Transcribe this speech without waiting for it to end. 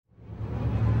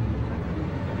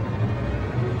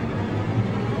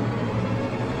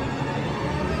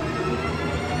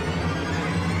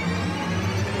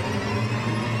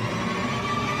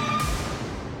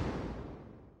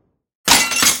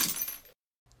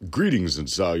Greetings and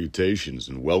salutations,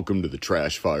 and welcome to the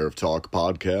Trash Fire of Talk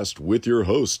podcast with your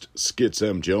host, Skits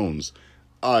M. Jones.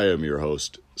 I am your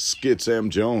host, Skits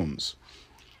M. Jones.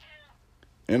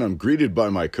 And I'm greeted by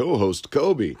my co-host,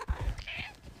 Kobe.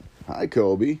 Hi,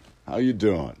 Kobe. How you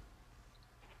doing?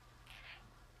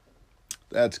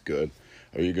 That's good.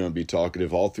 Are you going to be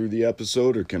talkative all through the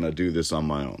episode, or can I do this on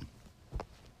my own?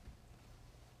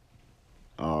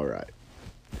 All right.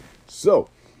 So,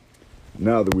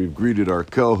 now that we've greeted our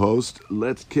co-host,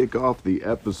 let's kick off the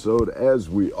episode as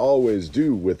we always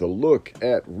do with a look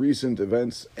at recent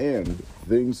events and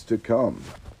things to come.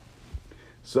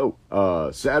 So,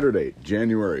 Saturday,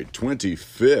 January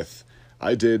 25th,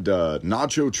 I did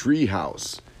Nacho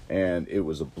Treehouse, and it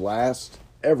was a blast.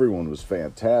 Everyone was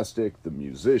fantastic. The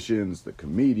musicians, the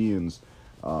comedians,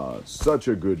 such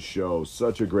a good show,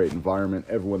 such a great environment.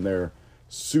 Everyone there,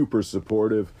 super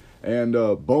supportive. And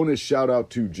bonus shout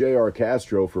out to J.R.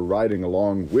 Castro for riding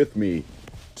along with me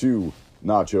to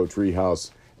Nacho Treehouse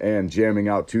and jamming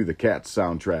out to the Cats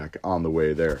soundtrack on the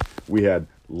way there. We had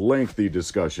lengthy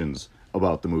discussions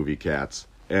about the movie Cats,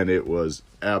 and it was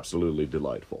absolutely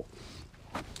delightful.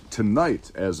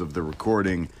 Tonight, as of the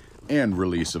recording and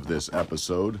release of this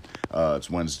episode,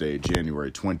 it's Wednesday,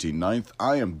 January 29th,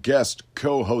 I am guest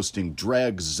co-hosting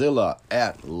Dragzilla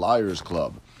at Liars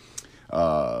Club.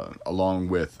 Along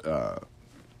with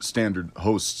standard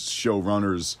hosts,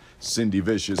 showrunners Cindy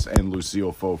Vicious and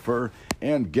Lucille Faufer,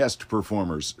 and guest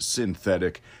performers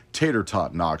Synthetic, Tater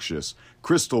Tot Noxious,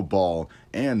 Crystal Ball,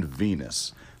 and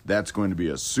Venus. That's going to be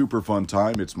a super fun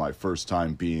time. It's my first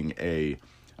time being a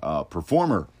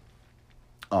performer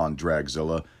on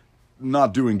Dragzilla.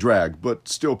 Not doing drag, but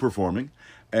still performing.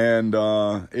 And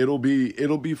it'll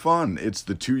be fun. It's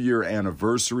the 2-year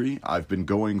anniversary. I've been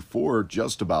going for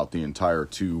just about the entire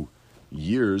 2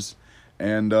 years.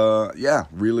 And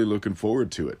really looking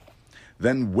forward to it.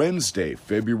 Then Wednesday,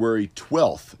 February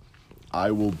 12th,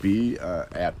 I will be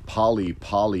at Polly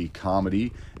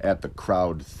Comedy at the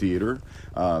Crowd Theater.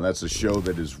 That's a show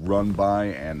that is run by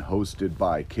and hosted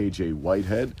by KJ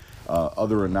Whitehead.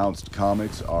 Other announced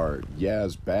comics are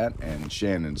Yaz Bat and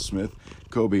Shannon Smith.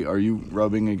 Kobe, are you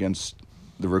rubbing against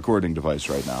the recording device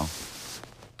right now?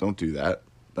 Don't do that.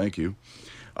 Thank you.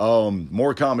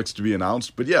 More comics to be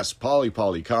announced. But yes, Polly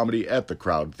Comedy at the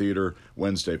Crowd Theater,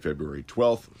 Wednesday, February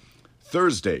 12th.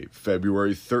 Thursday,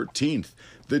 February 13th,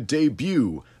 the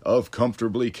debut of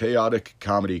Comfortably Chaotic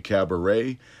Comedy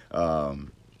Cabaret.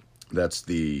 That's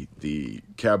the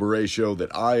cabaret show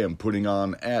that I am putting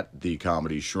on at the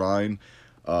Comedy Shrine,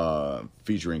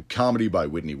 featuring comedy by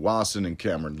Whitney Wasson and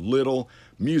Cameron Little,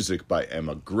 music by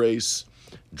Emma Grace,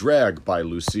 drag by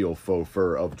Lucille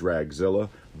Faufer of Dragzilla,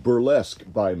 burlesque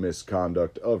by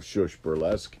Misconduct of Shush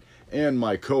Burlesque, and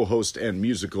my co-host and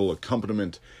musical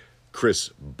accompaniment, Chris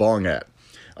Bongat.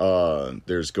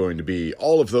 There's going to be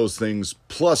all of those things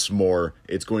plus more.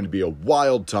 It's going to be a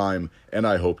wild time, and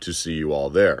I hope to see you all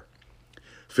there.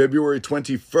 February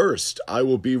 21st, I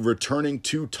will be returning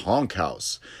to Tonk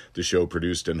House, the show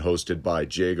produced and hosted by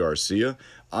Jay Garcia.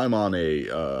 I'm on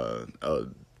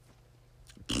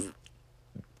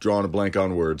drawing a blank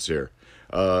on words here.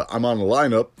 I'm on a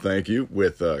lineup, thank you,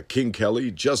 with King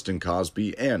Kelly, Justin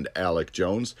Cosby, and Alec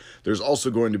Jones. There's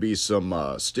also going to be some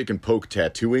stick and poke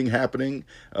tattooing happening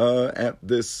at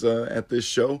this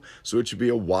show, so it should be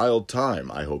a wild time.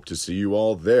 I hope to see you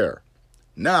all there.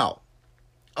 Now,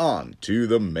 on to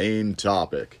the main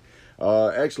topic.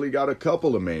 Actually got a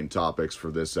couple of main topics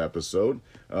for this episode.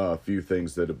 A few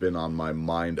things that have been on my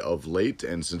mind of late,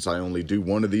 and since I only do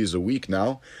one of these a week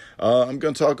now, I'm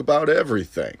going to talk about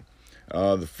everything.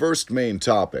 The first main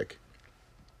topic: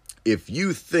 if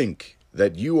you think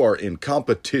that you are in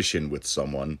competition with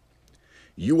someone,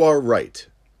 you are right,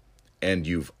 and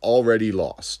you've already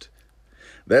lost.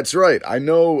 That's right. I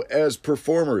know as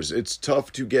performers, it's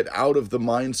tough to get out of the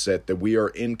mindset that we are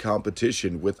in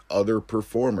competition with other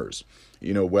performers.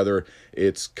 You know, whether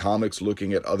it's comics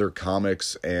looking at other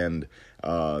comics and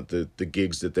the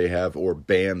gigs that they have, or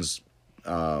bands,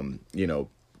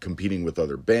 competing with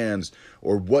other bands,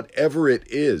 or whatever it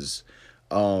is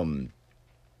a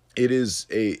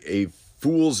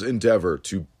fool's endeavor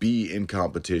to be in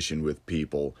competition with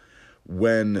people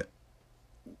when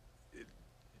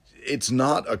it's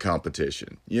not a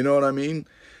competition. You know what I mean?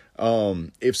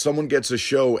 If someone gets a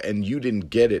show and you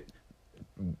didn't get it,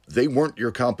 they weren't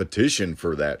your competition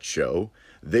for that show.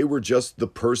 They were just the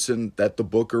person that the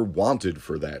booker wanted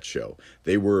for that show.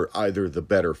 They were either the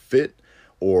better fit,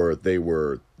 or they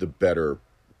were the better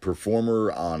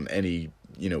performer on any,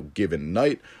 given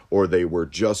night, or they were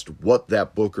just what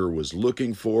that booker was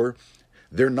looking for.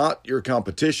 They're not your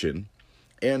competition,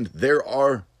 and there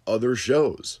are other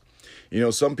shows.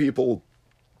 Some people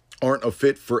aren't a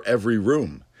fit for every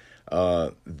room.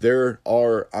 There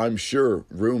are, I'm sure,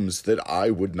 rooms that I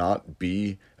would not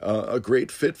be a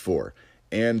great fit for.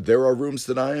 And there are rooms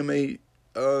that I am I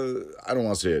don't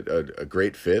want to say a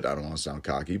great fit. I don't want to sound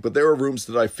cocky, but there are rooms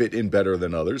that I fit in better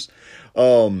than others.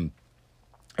 And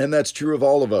that's true of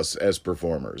all of us as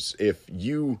performers. If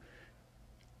you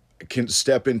can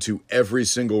step into every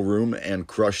single room and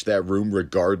crush that room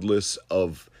regardless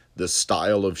of the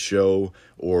style of show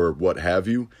or what have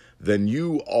you, then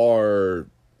you are,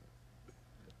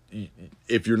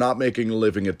 if you're not making a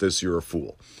living at this, you're a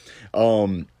fool.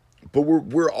 But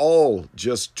we're all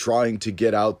just trying to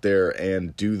get out there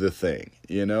and do the thing,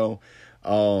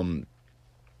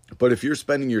 But if you're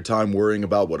spending your time worrying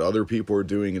about what other people are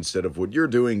doing instead of what you're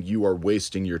doing, you are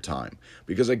wasting your time.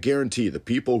 Because I guarantee the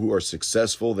people who are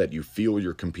successful that you feel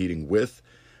you're competing with,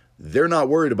 they're not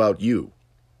worried about you.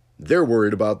 They're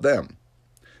worried about them.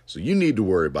 So you need to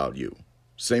worry about you.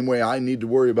 Same way I need to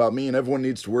worry about me, and everyone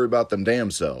needs to worry about them damn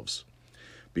selves.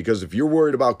 Because if you're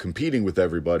worried about competing with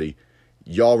everybody,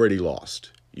 you already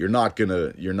lost. You're not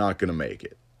gonna make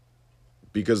it.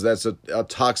 Because that's a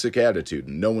toxic attitude,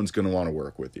 and no one's gonna want to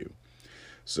work with you.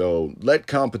 So let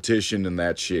competition and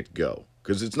that shit go.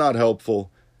 Because it's not helpful,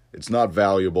 it's not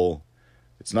valuable,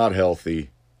 it's not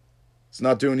healthy, it's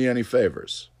not doing you any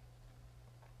favors.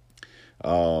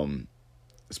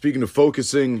 Speaking of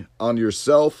focusing on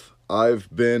yourself, I've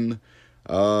been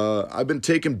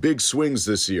taking big swings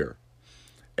this year.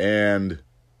 And,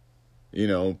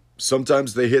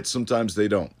 sometimes they hit, sometimes they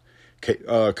don't.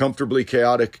 Comfortably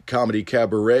Chaotic Comedy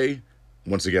Cabaret,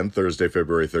 once again, Thursday,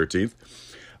 February 13th.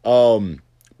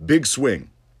 Big swing.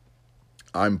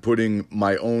 I'm putting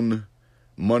my own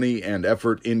money and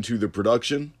effort into the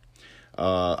production.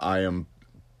 I am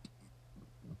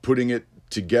putting it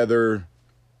together.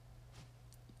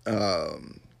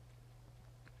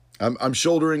 I'm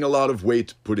shouldering a lot of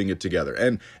weight putting it together.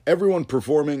 And everyone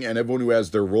performing and everyone who has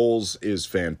their roles is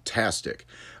fantastic.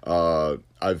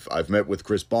 I've met with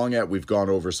Chris Bongat. We've gone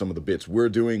over some of the bits we're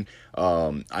doing.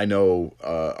 I know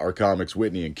our comics,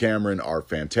 Whitney and Cameron, are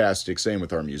fantastic. Same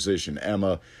with our musician,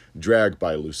 Emma. Drag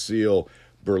by Lucille.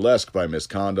 Burlesque by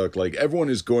Misconduct. Like, everyone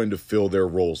is going to fill their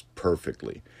roles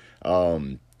perfectly.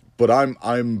 But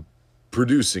I'm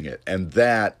producing it. And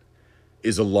that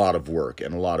is a lot of work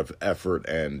and a lot of effort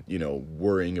and,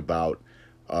 worrying about,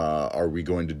 are we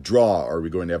going to draw? Are we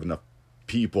going to have enough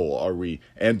people?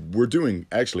 And we're doing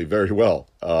actually very well.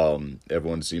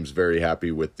 Everyone seems very happy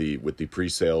with the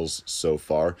pre-sales so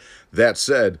far. That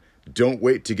said, don't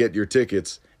wait to get your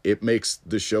tickets. It makes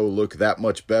the show look that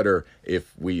much better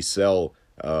if we sell,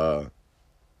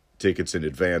 tickets in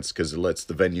advance, because it lets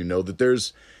the venue know that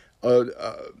there's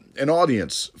an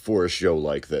audience for a show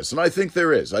like this. And I think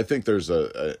there is. I think there's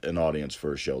an audience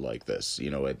for a show like this,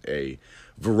 a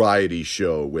variety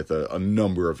show with a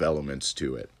number of elements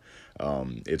to it.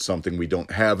 It's something we don't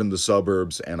have in the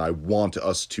suburbs, and I want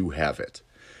us to have it.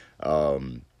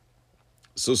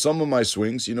 So some of my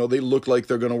swings, they look like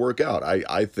they're going to work out.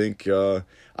 I think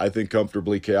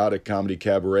Comfortably Chaotic Comedy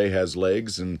Cabaret has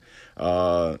legs, and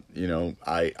I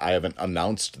haven't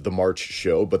announced the March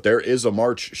show, but there is a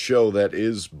March show that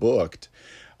is booked,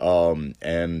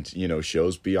 and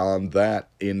shows beyond that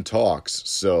in talks.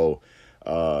 So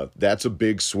that's a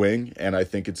big swing, and I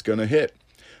think it's going to hit.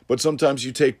 But sometimes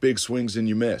you take big swings and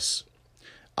you miss.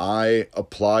 I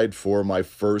applied for my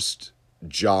first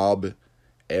job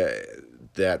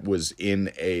that was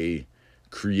in a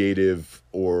creative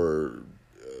or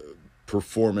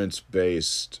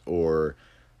performance-based or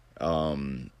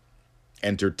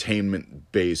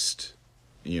entertainment-based,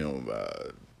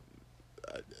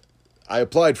 I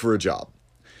applied for a job.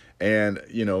 And,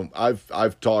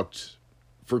 I've talked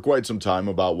for quite some time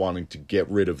about wanting to get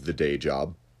rid of the day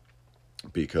job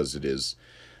because it is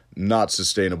not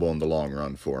sustainable in the long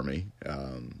run for me.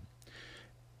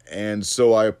 And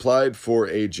so I applied for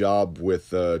a job with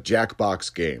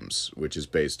Jackbox Games, which is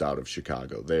based out of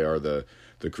Chicago. They are the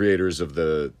creators of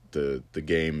the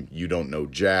game You Don't Know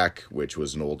Jack, which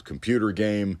was an old computer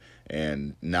game,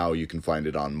 and now you can find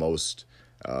it on most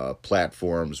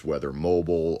platforms, whether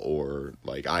mobile or,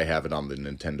 like, I have it on the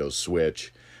Nintendo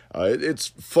Switch. It's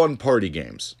fun party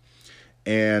games.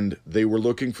 And they were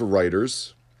looking for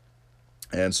writers,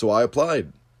 and so I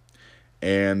applied.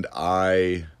 And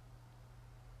I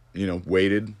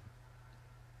waited,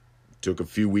 took a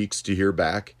few weeks to hear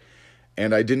back,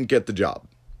 and I didn't get the job.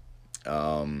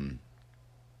 And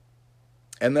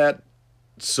that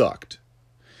sucked,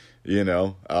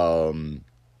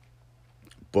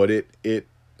 but it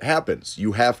happens.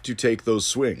 You have to take those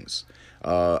swings.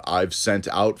 I've sent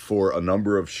out for a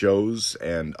number of shows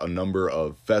and a number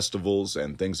of festivals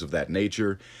and things of that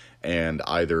nature, and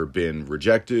either been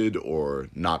rejected or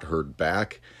not heard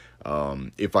back.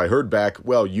 If I heard back,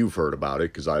 well, you've heard about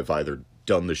it because I've either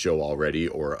done the show already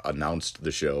or announced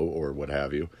the show or what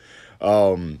have you.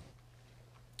 But,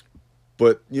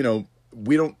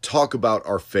 we don't talk about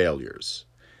our failures.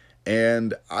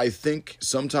 And I think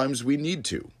sometimes we need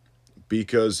to.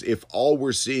 Because if all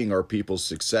we're seeing are people's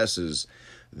successes,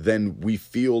 then we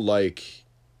feel like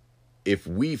if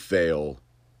we fail,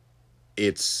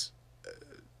 it's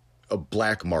a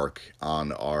black mark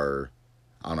on our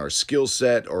skill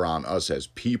set or on us as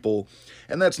people,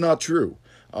 and that's not true.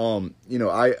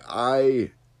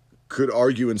 I could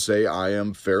argue and say I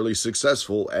am fairly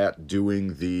successful at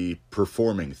doing the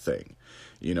performing thing.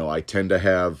 I tend to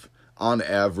have, on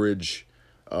average,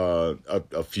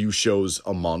 a few shows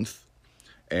a month.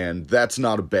 And that's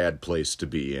not a bad place to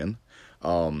be in.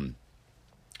 A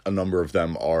number of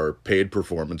them are paid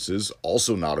performances,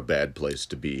 also not a bad place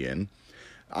to be in.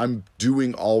 I'm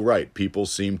doing all right. People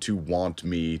seem to want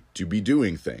me to be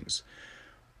doing things.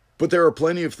 But there are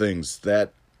plenty of things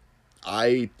that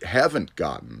I haven't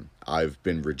gotten. I've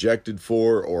been rejected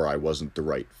for, or I wasn't the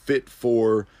right fit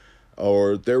for,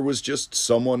 or there was just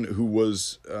someone who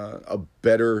was a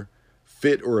better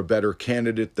fit or a better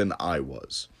candidate than I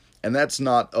was. And that's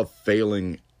not a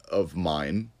failing of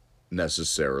mine,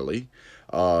 necessarily.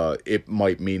 It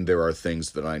might mean there are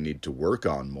things that I need to work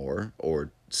on more, or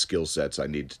skill sets I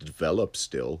need to develop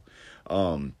still.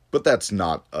 But that's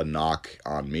not a knock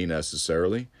on me,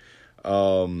 necessarily.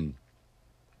 But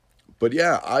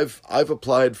yeah, I've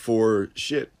applied for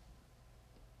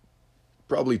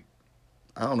probably,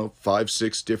 5,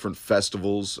 6 different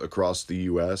festivals across the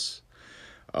U.S.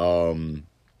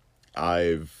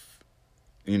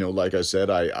 Like I said,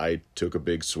 I took a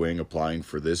big swing applying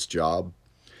for this job.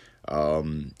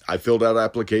 I filled out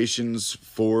applications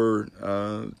for,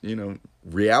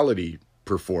 reality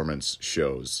performance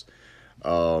shows.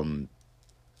 And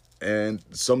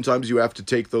sometimes you have to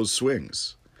take those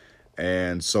swings.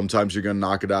 And sometimes you're going to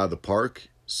knock it out of the park.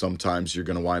 Sometimes you're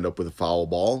going to wind up with a foul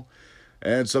ball.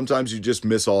 And sometimes you just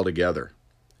miss altogether.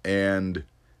 And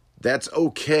that's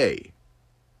okay.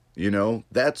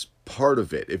 That's part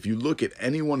of it. If you look at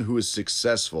anyone who is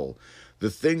successful, the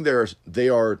thing they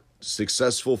are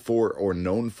successful for or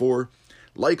known for,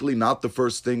 likely not the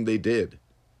first thing they did,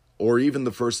 or even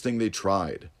the first thing they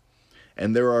tried.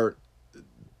 And there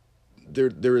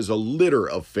is a litter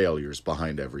of failures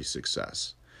behind every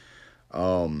success.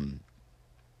 And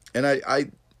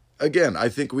I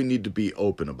think we need to be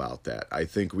open about that. I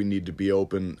think we need to be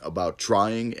open about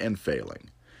trying and failing.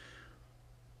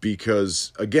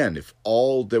 Because, again, if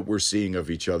all that we're seeing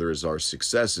of each other is our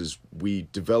successes, we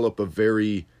develop a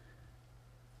very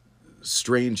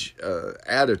strange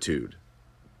attitude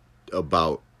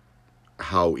about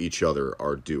how each other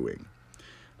are doing.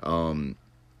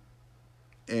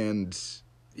 And,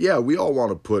 yeah, we all want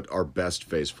to put our best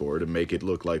face forward and make it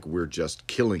look like we're just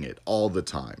killing it all the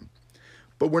time.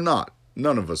 But we're not.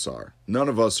 None of us are. None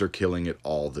of us are killing it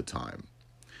all the time.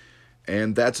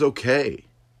 And that's okay.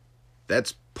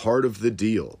 That's part of the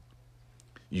deal.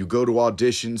 You go to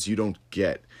auditions you don't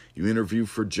get. You interview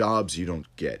for jobs you don't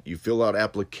get. You fill out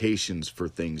applications for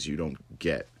things you don't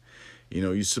get.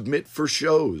 You submit for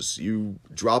shows. You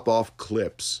drop off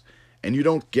clips and you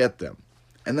don't get them.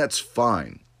 And that's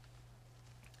fine.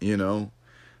 And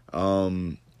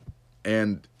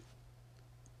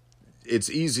it's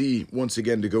easy, once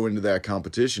again, to go into that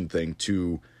competition thing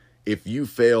if you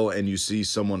fail and you see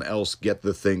someone else get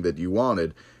the thing that you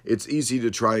wanted, it's easy to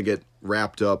try and get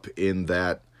wrapped up in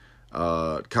that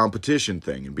competition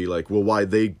thing and be like, well, why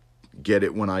they get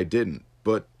it when I didn't?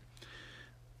 But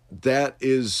that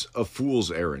is a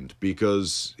fool's errand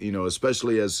because,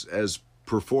 especially as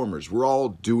performers, we're all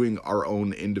doing our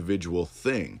own individual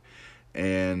thing.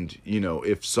 And,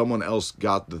 if someone else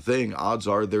got the thing, odds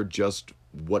are they're just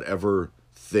whatever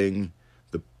thing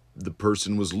the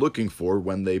person was looking for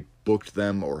when they booked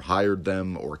them or hired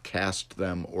them or cast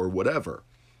them or whatever.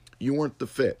 You weren't the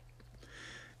fit.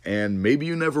 And maybe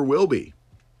you never will be.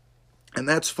 And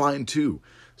that's fine too.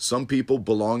 Some people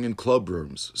belong in club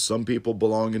rooms. Some people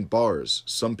belong in bars.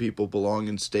 Some people belong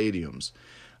in stadiums.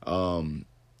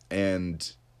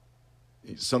 And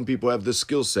some people have the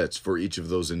skill sets for each of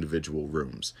those individual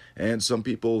rooms. And some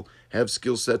people have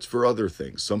skill sets for other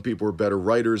things. Some people are better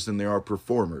writers than they are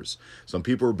performers. Some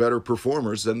people are better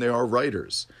performers than they are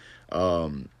writers.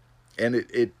 And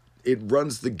it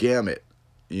runs the gamut,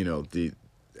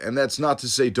 and that's not to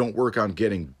say don't work on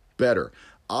getting better.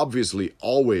 obviously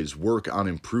always work on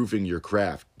improving your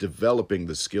craft, developing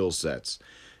the skill sets,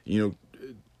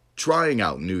 trying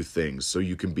out new things so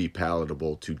you can be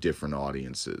palatable to different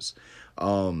audiences.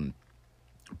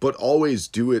 But always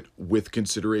do it with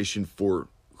consideration for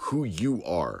who you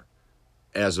are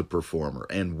as a performer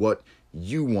and what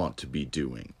you want to be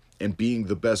doing and being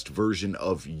the best version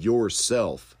of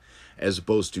yourself, as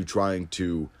opposed to trying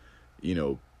to,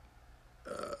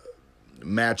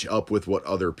 match up with what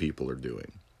other people are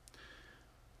doing.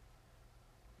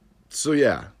 So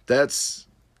yeah, that's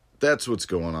what's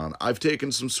going on. I've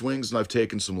taken some swings and I've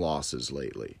taken some losses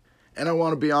lately. And I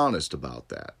want to be honest about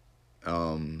that.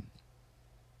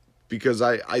 Because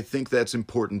I think that's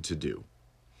important to do.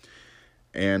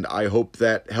 And I hope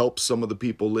that helps some of the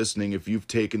people listening. If you've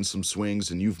taken some swings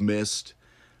and you've missed,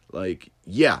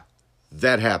 yeah,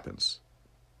 that happens.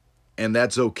 And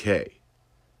that's okay.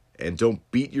 And don't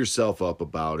beat yourself up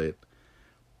about it.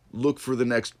 Look for the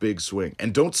next big swing.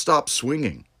 And don't stop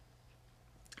swinging.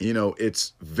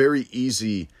 It's very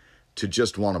easy to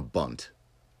just want to bunt.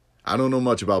 I don't know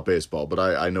much about baseball, but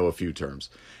I know a few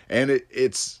terms. And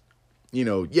it's,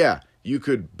 you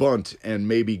could bunt and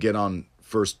maybe get on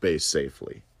first base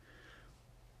safely.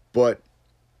 But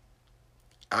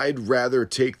I'd rather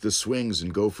take the swings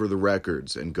and go for the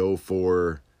records and go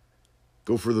for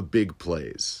the big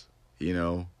plays,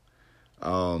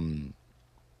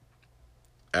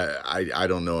 I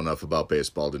don't know enough about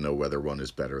baseball to know whether one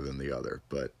is better than the other,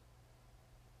 but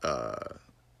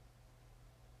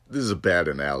this is a bad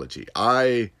analogy.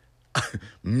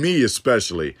 Me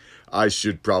especially, I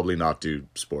should probably not do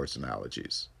sports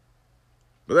analogies.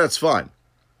 But that's fine.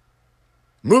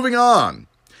 Moving on.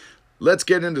 Let's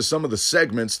get into some of the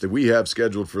segments that we have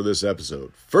scheduled for this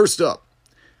episode. First up,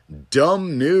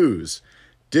 dumb news.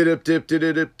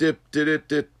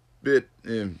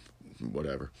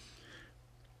 Whatever.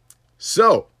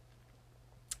 So,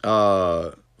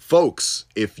 folks,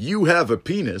 if you have a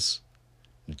penis,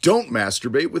 don't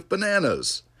masturbate with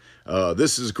bananas.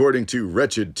 This is according to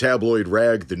wretched tabloid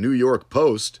rag The New York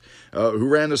Post, who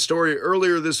ran a story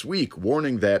earlier this week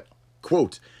warning that,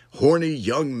 quote, horny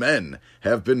young men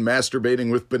have been masturbating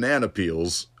with banana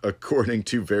peels, according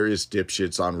to various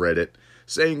dipshits on Reddit,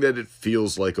 saying that it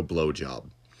feels like a blowjob.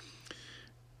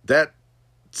 That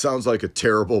sounds like a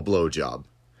terrible blowjob.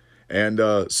 And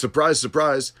surprise,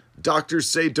 surprise, doctors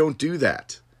say don't do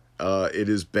that. It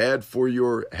is bad for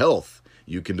your health.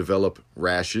 You can develop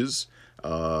rashes,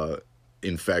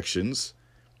 infections.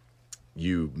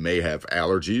 You may have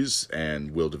allergies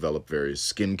and will develop various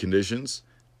skin conditions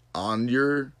on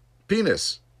your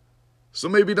penis. So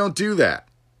maybe don't do that.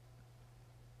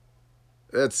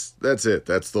 That's it.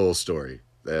 That's the whole story.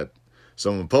 That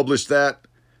someone published that,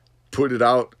 put it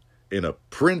out in a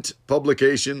print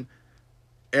publication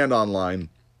and online,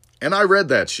 and I read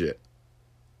that shit.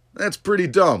 That's pretty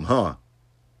dumb, huh?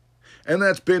 And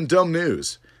that's been dumb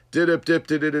news.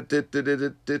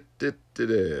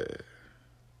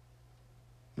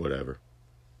 Whatever.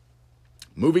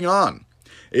 Moving on.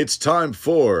 It's time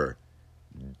for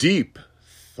Deep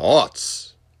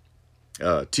Thoughts.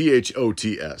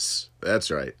 THOTS.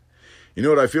 That's right. You know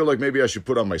what? I feel like maybe I should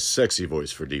put on my sexy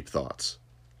voice for Deep Thoughts.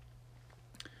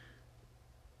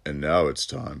 And now it's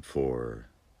time for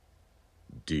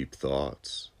Deep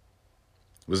Thoughts.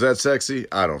 Was that sexy?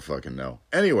 I don't fucking know.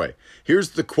 Anyway,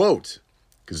 here's the quote.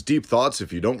 Because Deep Thoughts,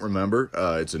 if you don't remember,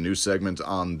 it's a new segment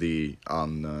on the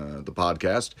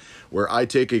podcast where I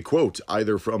take a quote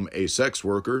either from a sex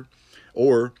worker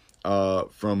or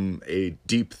from a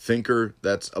deep thinker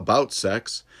that's about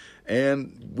sex,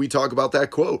 and we talk about that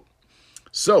quote.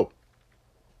 So,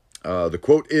 the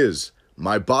quote is,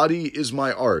 "My body is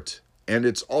my art, and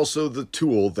it's also the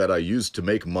tool that I use to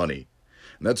make money."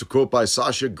 And that's a quote by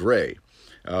Sasha Grey.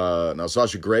 Now,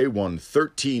 Sasha Grey won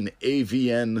 13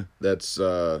 AVN, that's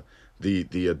the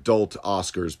adult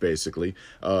Oscars, basically.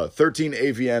 13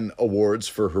 AVN awards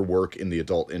for her work in the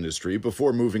adult industry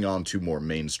before moving on to more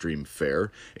mainstream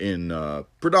fare in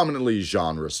predominantly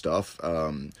genre stuff,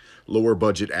 lower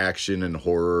budget action and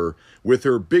horror, with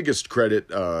her biggest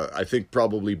credit, I think,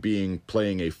 probably being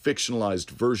playing a fictionalized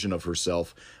version of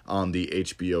herself on the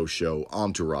HBO show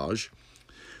Entourage.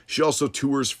 She also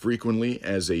tours frequently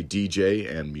as a DJ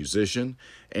and musician,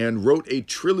 and wrote a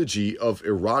trilogy of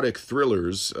erotic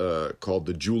thrillers called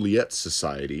The Juliet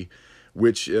Society,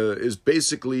 which is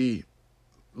basically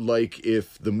like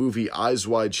if the movie Eyes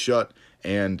Wide Shut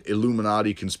and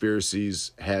Illuminati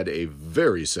Conspiracies had a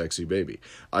very sexy baby.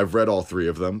 I've read all three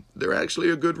of them. They're actually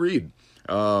a good read.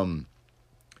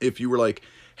 If you were like,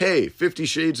 hey, 50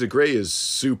 Shades of Grey is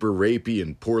super rapey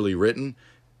and poorly written,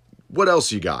 what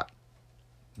else you got?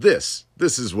 This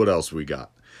is what else we got.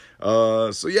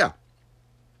 So yeah,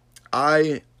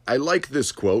 I like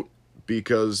this quote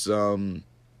because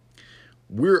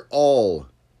we're all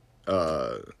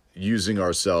using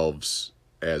ourselves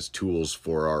as tools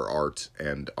for our art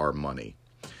and our money.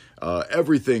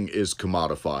 Everything is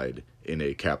commodified in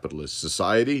a capitalist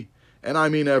society, and I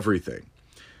mean everything.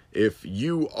 If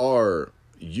you are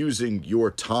using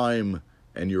your time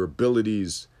and your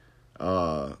abilities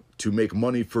to make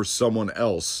money for someone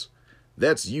else,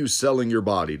 that's you selling your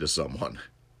body to someone,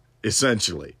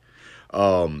 essentially.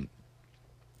 I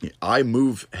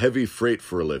move heavy freight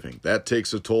for a living. That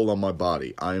takes a toll on my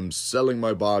body. I am selling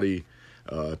my body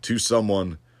to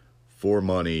someone for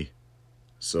money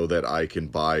so that I can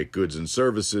buy goods and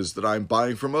services that I'm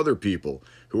buying from other people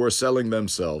who are selling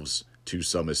themselves to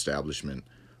some establishment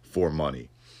for money.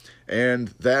 And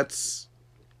that's,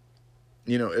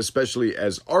 especially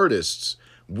as artists,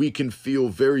 we can feel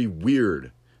very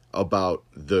weird about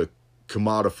the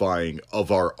commodifying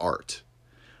of our art.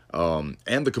 And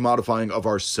the commodifying of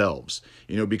ourselves,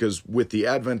 because with the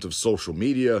advent of social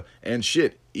media and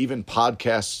even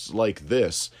podcasts like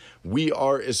this, we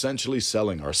are essentially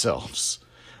selling ourselves.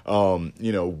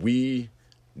 We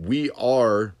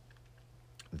are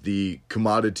the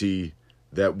commodity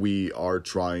that we are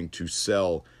trying to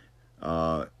sell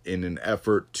in an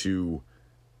effort to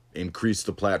increase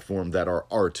the platform that our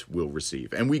art will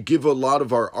receive. And we give a lot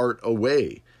of our art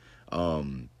away.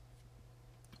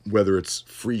 Whether it's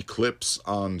free clips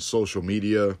on social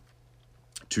media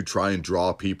to try and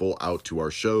draw people out to our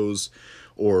shows,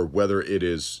 or whether it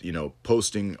is,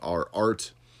 posting our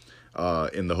art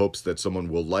in the hopes that someone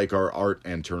will like our art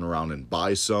and turn around and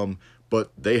buy some,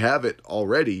 but they have it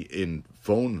already in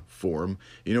phone form.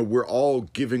 We're all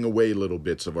giving away little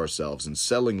bits of ourselves and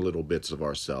selling little bits of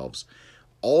ourselves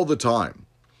all the time.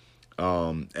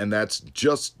 And that's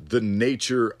just the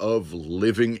nature of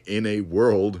living in a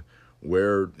world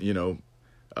where,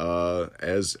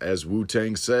 as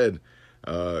Wu-Tang said,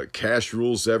 cash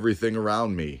rules everything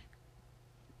around me.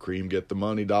 Cream get the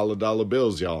money, dollar, dollar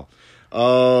bills, y'all.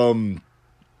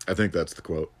 I think that's the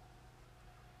quote.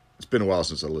 It's been a while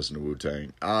since I listened to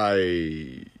Wu-Tang.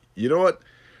 You know what?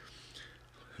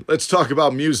 Let's talk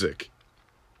about music.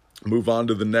 Move on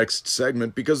to the next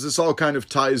segment because this all kind of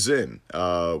ties in.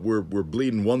 We're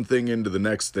bleeding one thing into the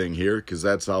next thing here because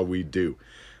that's how we do.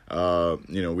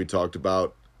 We talked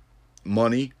about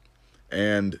money,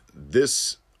 and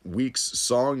this week's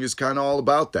song is kind of all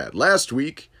about that. Last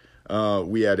week,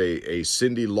 we had a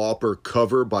Cyndi Lauper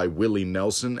cover by Willie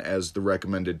Nelson as the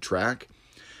recommended track.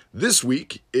 This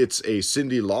week, it's a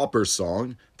Cyndi Lauper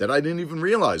song that I didn't even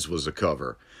realize was a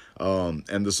cover.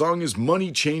 And the song is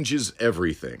Money Changes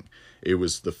Everything. It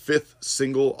was the 5th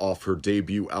single off her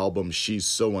debut album, She's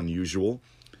So Unusual.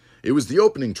 It was the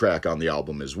opening track on the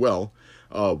album as well.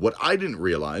 What I didn't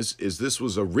realize is this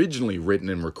was originally written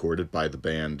and recorded by the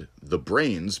band The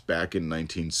Brains back in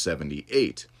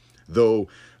 1978, though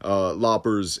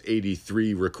Lauper's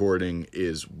 83 recording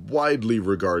is widely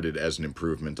regarded as an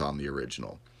improvement on the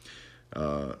original.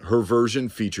 Her version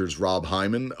features Rob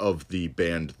Hyman of the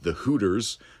band The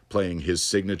Hooters playing his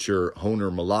signature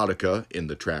Hohner melodica in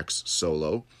the track's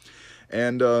solo.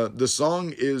 And the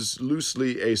song is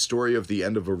loosely a story of the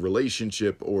end of a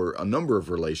relationship or a number of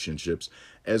relationships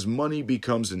as money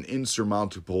becomes an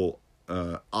insurmountable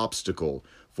obstacle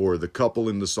for the couple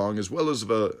in the song, as well as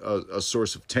a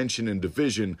source of tension and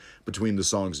division between the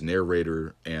song's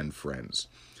narrator and friends.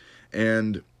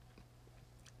 And,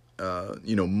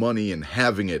 money and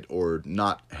having it or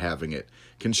not having it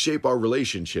can shape our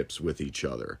relationships with each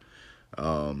other.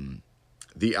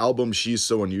 The album She's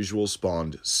So Unusual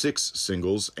spawned 6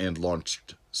 singles and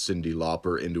launched Cyndi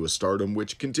Lauper into a stardom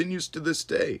which continues to this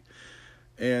day.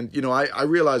 And, I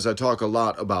realize I talk a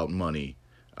lot about money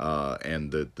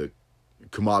and the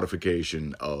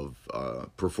commodification of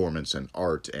performance and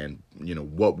art and,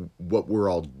 what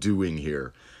we're all doing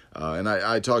here. And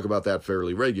I talk about that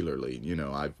fairly regularly.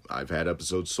 I've had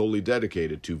episodes solely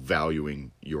dedicated to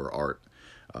valuing your art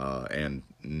and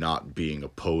not being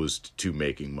opposed to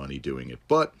making money doing it.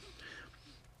 But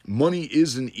money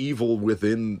is an evil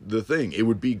within the thing. It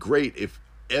would be great if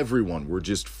everyone were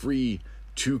just free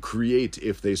to create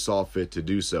if they saw fit to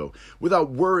do so, without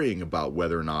worrying about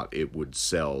whether or not it would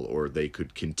sell or they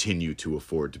could continue to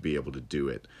afford to be able to do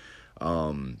it.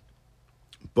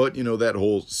 But, that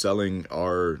whole selling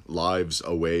our lives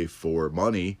away for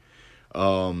money,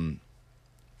 the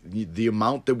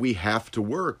amount that we have to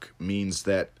work means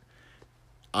that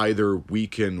either we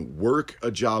can work a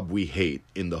job we hate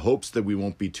in the hopes that we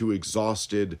won't be too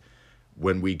exhausted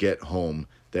when we get home,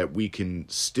 that we can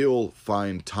still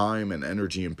find time and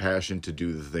energy and passion to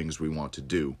do the things we want to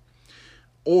do.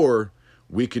 or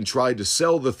we can try to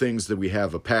sell the things that we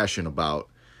have a passion about.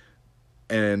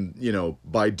 And,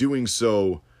 by doing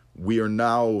so, we are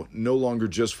now no longer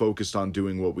just focused on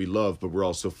doing what we love, but we're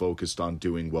also focused on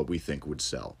doing what we think would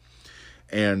sell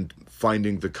and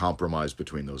finding the compromise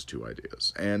between those two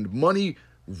ideas. And money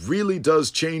really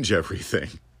does change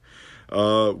everything.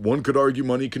 One could argue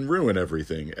money can ruin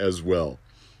everything as well.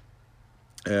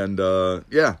 And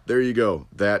there you go.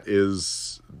 That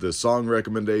is the song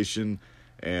recommendation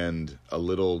and a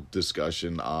little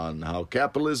discussion on how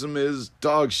capitalism is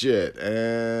dog shit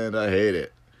and I hate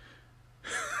it.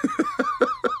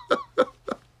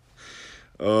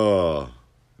 Oh,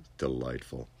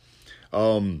 delightful.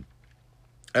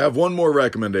 I have one more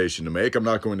recommendation to make. I'm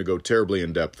not going to go terribly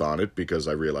in depth on it because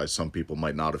I realize some people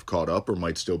might not have caught up or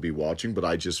might still be watching, but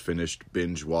I just finished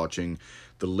binge watching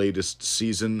the latest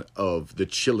season of The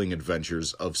Chilling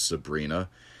Adventures of Sabrina.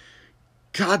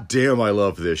 God damn, I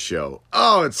love this show.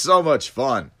 Oh, it's so much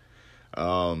fun.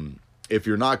 If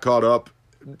you're not caught up,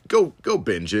 go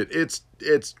binge it.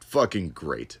 It's fucking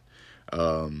great.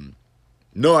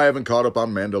 No, I haven't caught up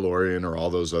on Mandalorian or all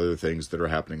those other things that are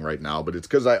happening right now, but it's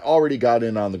because I already got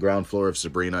in on the ground floor of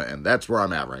Sabrina, and that's where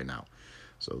I'm at right now.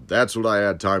 So that's what I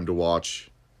had time to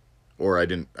watch, or I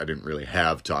didn't really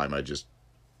have time. I just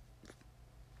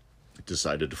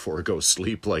decided to forego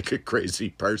sleep like a crazy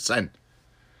person.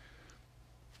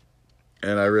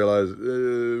 And I realized,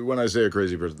 when I say a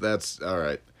crazy person, that's all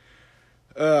right.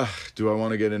 Do I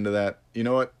want to get into that? You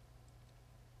know what?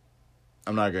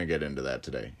 I'm not going to get into that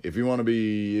today. If you want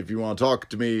to talk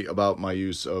to me about my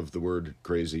use of the word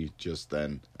crazy, just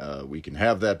then we can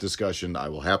have that discussion. I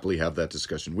will happily have that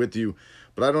discussion with you,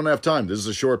 but I don't have time. This is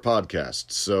a short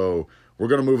podcast, so we're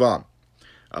going to move on.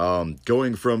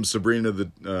 Going from Sabrina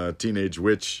the Teenage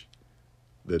Witch,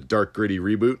 the dark, gritty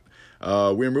reboot,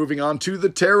 we're moving on to the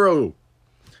tarot.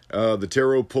 The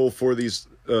tarot pull for this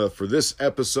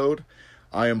episode.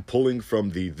 I am pulling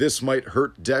from the This Might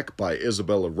Hurt deck by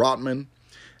Isabella Rotman.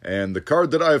 And the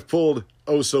card that I have pulled,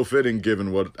 oh so fitting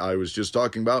given what I was just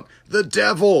talking about, the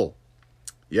Devil.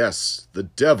 Yes, the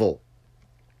Devil.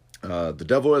 The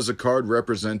Devil as a card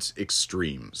represents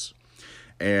extremes.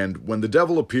 And when the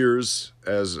Devil appears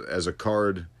as a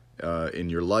card in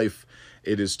your life,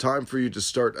 it is time for you to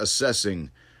start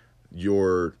assessing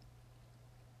the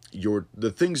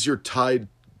things you're tied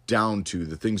down to,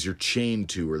 the things you're chained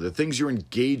to, or the things you're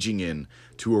engaging in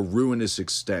to a ruinous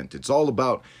extent. It's all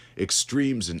about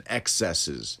extremes and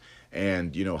excesses,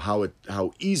 and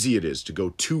how easy it is to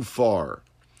go too far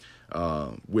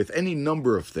with any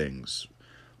number of things: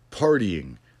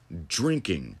 partying,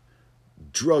 drinking,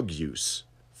 drug use,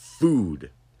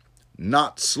 food,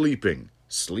 not sleeping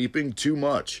too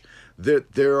much.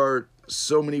 There are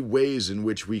so many ways in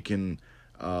which we can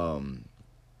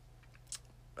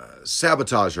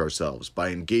sabotage ourselves by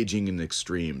engaging in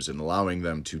extremes and allowing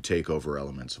them to take over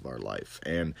elements of our life.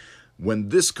 And when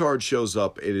this card shows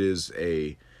up, it is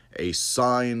a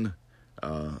sign,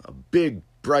 a big,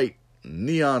 bright,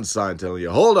 neon sign telling you,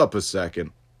 hold up a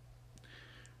second.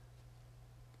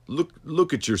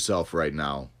 Look at yourself right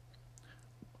now.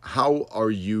 How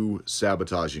are you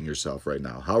sabotaging yourself right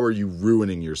now? How are you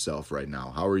ruining yourself right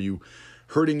now? How are you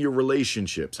hurting your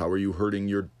relationships? How are you hurting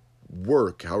your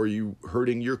work? How are you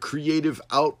hurting your creative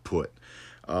output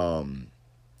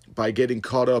by getting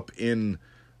caught up in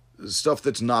stuff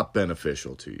that's not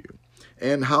beneficial to you?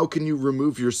 And how can you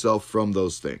remove yourself from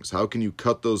those things? How can you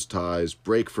cut those ties,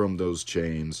 break from those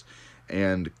chains,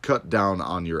 and cut down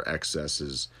on your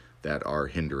excesses that are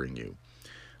hindering you?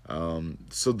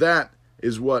 So that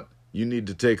is what you need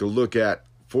to take a look at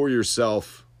for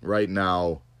yourself right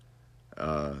now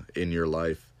in your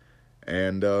life.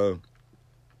 And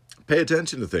pay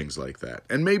attention to things like that.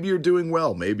 And maybe you're doing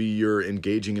well. Maybe you're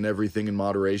engaging in everything in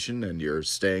moderation and you're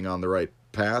staying on the right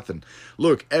path. And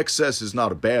look, excess is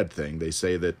not a bad thing. They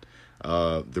say that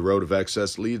the road of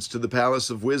excess leads to the palace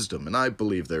of wisdom. And I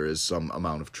believe there is some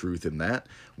amount of truth in that.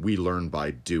 We learn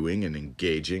by doing and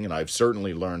engaging. And I've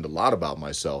certainly learned a lot about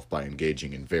myself by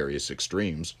engaging in various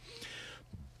extremes.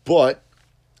 But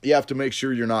you have to make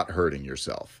sure you're not hurting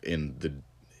yourself in the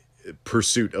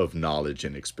pursuit of knowledge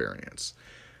and experience.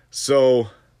 So,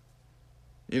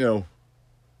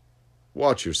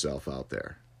 watch yourself out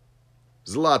there.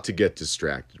 There's a lot to get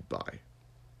distracted by.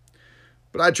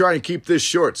 But I try and keep this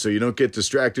short so you don't get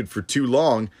distracted for too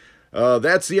long.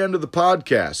 That's the end of the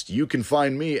podcast. You can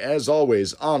find me, as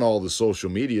always, on all the social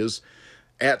medias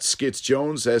at Skitz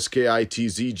Jones,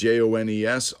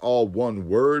 SKITZJONES, all one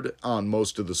word on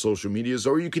most of the social medias,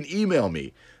 or you can email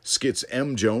me,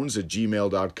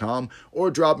 skitzmjones@gmail.com,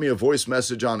 or drop me a voice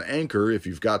message on Anchor if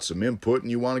you've got some input and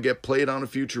you want to get played on a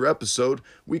future episode.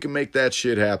 We can make that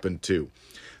shit happen too.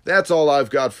 That's all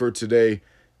I've got for today.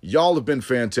 Y'all have been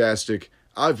fantastic.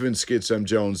 I've been Skitz M.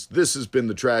 Jones. This has been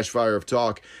the Trash Fire of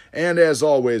Talk. And as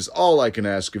always, all I can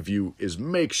ask of you is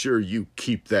make sure you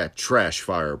keep that trash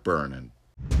fire burning.